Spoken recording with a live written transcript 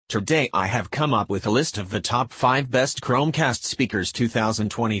Today I have come up with a list of the top 5 best Chromecast speakers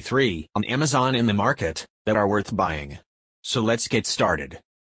 2023 on Amazon in the market that are worth buying. So let's get started.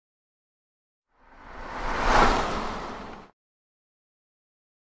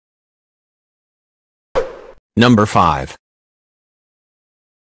 Number 5.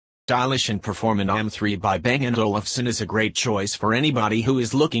 Stylish and performant M3 by Bang & Olufsen is a great choice for anybody who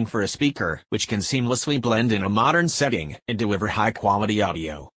is looking for a speaker which can seamlessly blend in a modern setting and deliver high-quality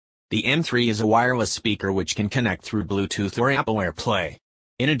audio. The M3 is a wireless speaker which can connect through Bluetooth or Apple AirPlay.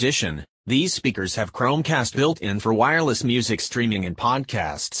 In addition, these speakers have Chromecast built in for wireless music streaming and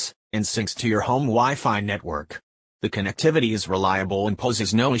podcasts, and syncs to your home Wi-Fi network. The connectivity is reliable and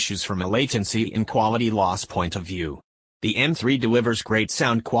poses no issues from a latency and quality loss point of view. The M3 delivers great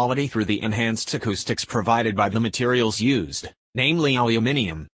sound quality through the enhanced acoustics provided by the materials used, namely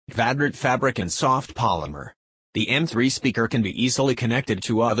aluminum, quadrat fabric and soft polymer. The M3 speaker can be easily connected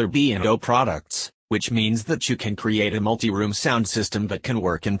to other B&O products, which means that you can create a multi-room sound system that can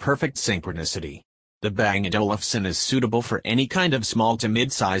work in perfect synchronicity. The Bang & Olufsen is suitable for any kind of small to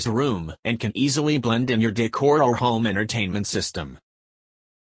mid-sized room and can easily blend in your decor or home entertainment system.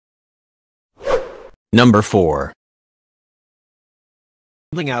 Number 4.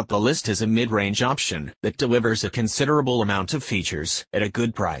 Rounding out the list is a mid-range option that delivers a considerable amount of features at a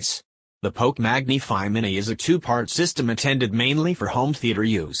good price. The Poke Magnify Mini is a two-part system intended mainly for home theater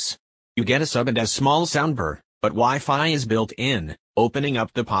use. You get a sub and a small soundbar, but Wi-Fi is built in, opening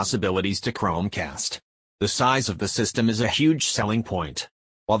up the possibilities to Chromecast. The size of the system is a huge selling point.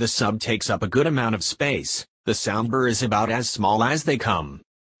 While the sub takes up a good amount of space, the soundbar is about as small as they come.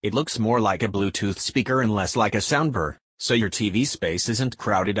 It looks more like a Bluetooth speaker and less like a soundbar, so your TV space isn't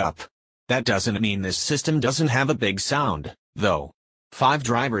crowded up. That doesn't mean this system doesn't have a big sound, though. 5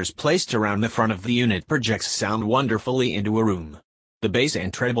 drivers placed around the front of the unit projects sound wonderfully into a room. The bass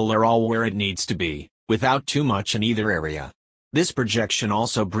and treble are all where it needs to be, without too much in either area. This projection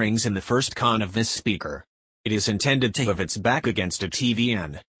also brings in the first con of this speaker. It is intended to have its back against a TV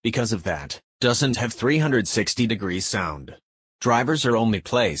and, because of that, doesn't have 360-degree sound. Drivers are only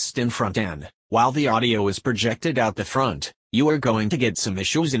placed in front and, while the audio is projected out the front, you are going to get some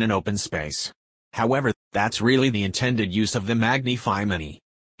issues in an open space. However, that's really the intended use of the Magnify Mini.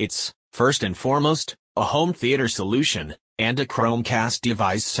 It's, first and foremost, a home theater solution, and a Chromecast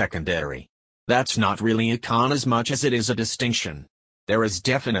device secondary. That's not really a con as much as it is a distinction. There is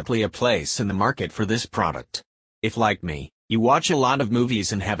definitely a place in the market for this product. If, like me, you watch a lot of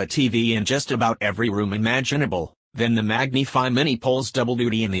movies and have a TV in just about every room imaginable, then the Magnify Mini pulls double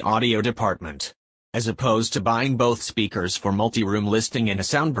duty in the audio department. As opposed to buying both speakers for multi-room listing and a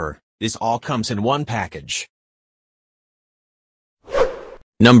soundbar, this all comes in one package.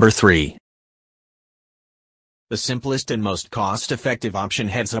 Number 3. The simplest and most cost-effective option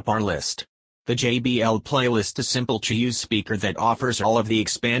heads up our list. The JBL Playlist, a simple-to-use speaker that offers all of the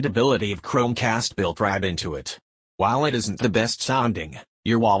expandability of Chromecast built right into it. While it isn't the best sounding,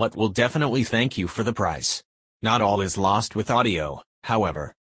 your wallet will definitely thank you for the price. Not all is lost with audio,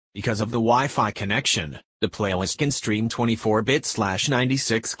 however. Because of the Wi-Fi connection, the playlist can stream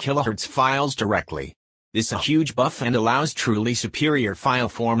 24-bit/96 kHz files directly. This is a huge buff and allows truly superior file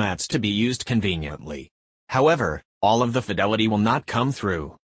formats to be used conveniently. However, all of the fidelity will not come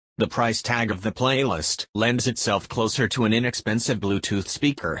through. The price tag of the playlist lends itself closer to an inexpensive Bluetooth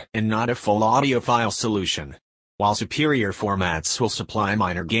speaker and not a full audiophile solution. While superior formats will supply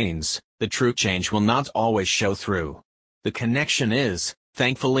minor gains, the true change will not always show through. The connection is,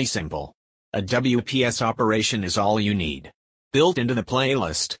 thankfully, simple. A WPS operation is all you need. Built into the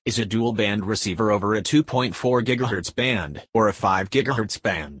playlist is a dual-band receiver over a 2.4 GHz band or a 5 GHz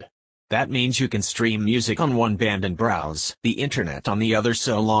band. That means you can stream music on one band and browse the internet on the other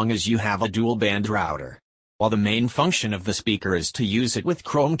so long as you have a dual-band router. While the main function of the speaker is to use it with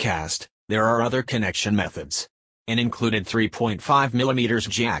Chromecast, there are other connection methods. An included 3.5mm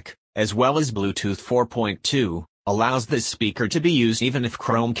jack, as well as Bluetooth 4.2, allows this speaker to be used even if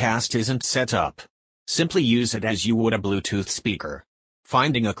Chromecast isn't set up. Simply use it as you would a Bluetooth speaker.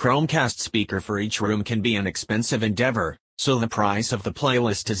 Finding a Chromecast speaker for each room can be an expensive endeavor, so the price of the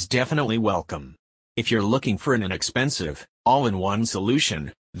playlist is definitely welcome. If you're looking for an inexpensive, all-in-one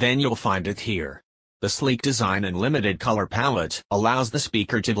solution, then you'll find it here. The sleek design and limited color palette allows the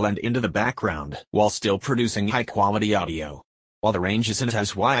speaker to blend into the background while still producing high-quality audio. While the range isn't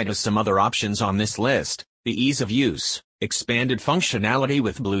as wide as some other options on this list, the ease of use, expanded functionality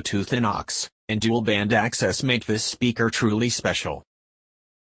with Bluetooth and aux, and dual-band access make this speaker truly special.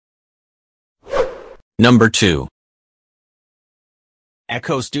 Number 2.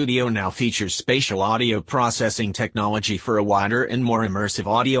 Echo Studio now features spatial audio processing technology for a wider and more immersive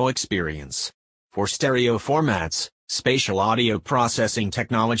audio experience. For stereo formats, spatial audio processing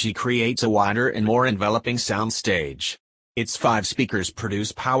technology creates a wider and more enveloping soundstage. Its 5 speakers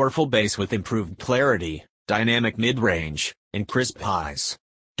produce powerful bass with improved clarity, dynamic mid-range, and crisp highs.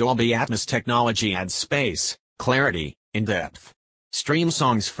 Dolby Atmos technology adds space, clarity, and depth. Stream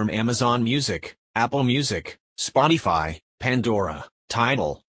songs from Amazon Music, Apple Music, Spotify, Pandora,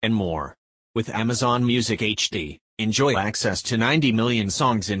 Tidal, and more. With Amazon Music HD, enjoy access to 90 million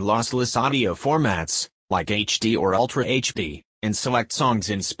songs in lossless audio formats, like HD or Ultra HD, and select songs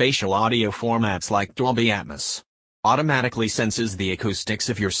in spatial audio formats like Dolby Atmos. Automatically senses the acoustics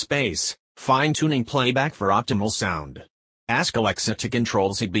of your space, fine-tuning playback for optimal sound. Ask Alexa to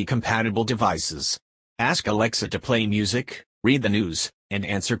control Zigbee-compatible devices. Ask Alexa to play music, read the news, and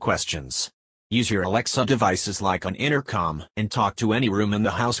answer questions. Use your Alexa devices like an intercom and talk to any room in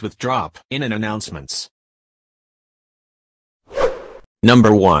the house with drop-in and announcements.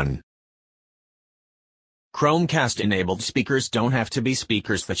 Number 1. Chromecast-enabled speakers don't have to be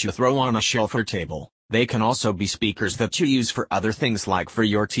speakers that you throw on a shelf or table. They can also be speakers that you use for other things like for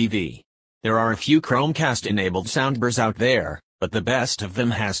your TV. There are a few Chromecast-enabled soundbars out there, but the best of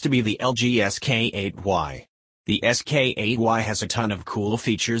them has to be the LG SK8Y. The SK8Y has a ton of cool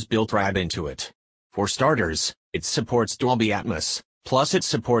features built right into it. For starters, it supports Dolby Atmos, plus it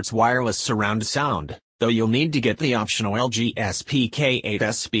supports wireless surround sound, though you'll need to get the optional LG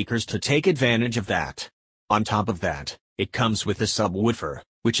SPK8S speakers to take advantage of that. On top of that, it comes with a subwoofer,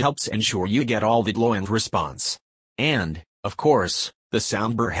 which helps ensure you get all the low-end response. And, of course, the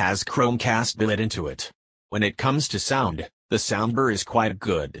soundbar has Chromecast built into it. When it comes to sound, the soundbar is quite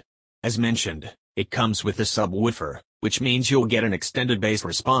good. As mentioned, it comes with a subwoofer, which means you'll get an extended bass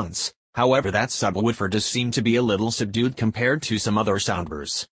response. However, that subwoofer does seem to be a little subdued compared to some other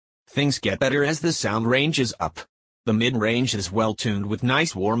soundbars. Things get better as the sound range is up. The mid-range is well tuned with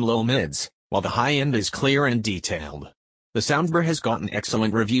nice warm low mids, while the high end is clear and detailed. The soundbar has gotten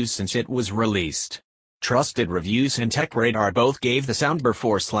excellent reviews since it was released. Trusted Reviews and TechRadar both gave the soundbar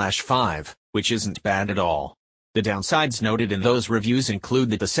 4/5, which isn't bad at all. The downsides noted in those reviews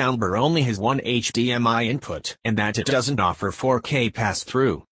include that the soundbar only has one HDMI input and that it doesn't offer 4K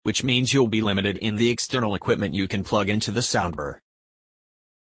pass-through, which means you'll be limited in the external equipment you can plug into the soundbar.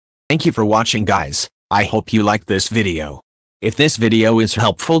 Thank you for watching, guys. I hope you liked this video. If this video is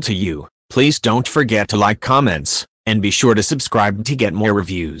helpful to you, please don't forget to like, comments, and be sure to subscribe to get more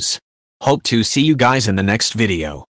reviews. Hope to see you guys in the next video.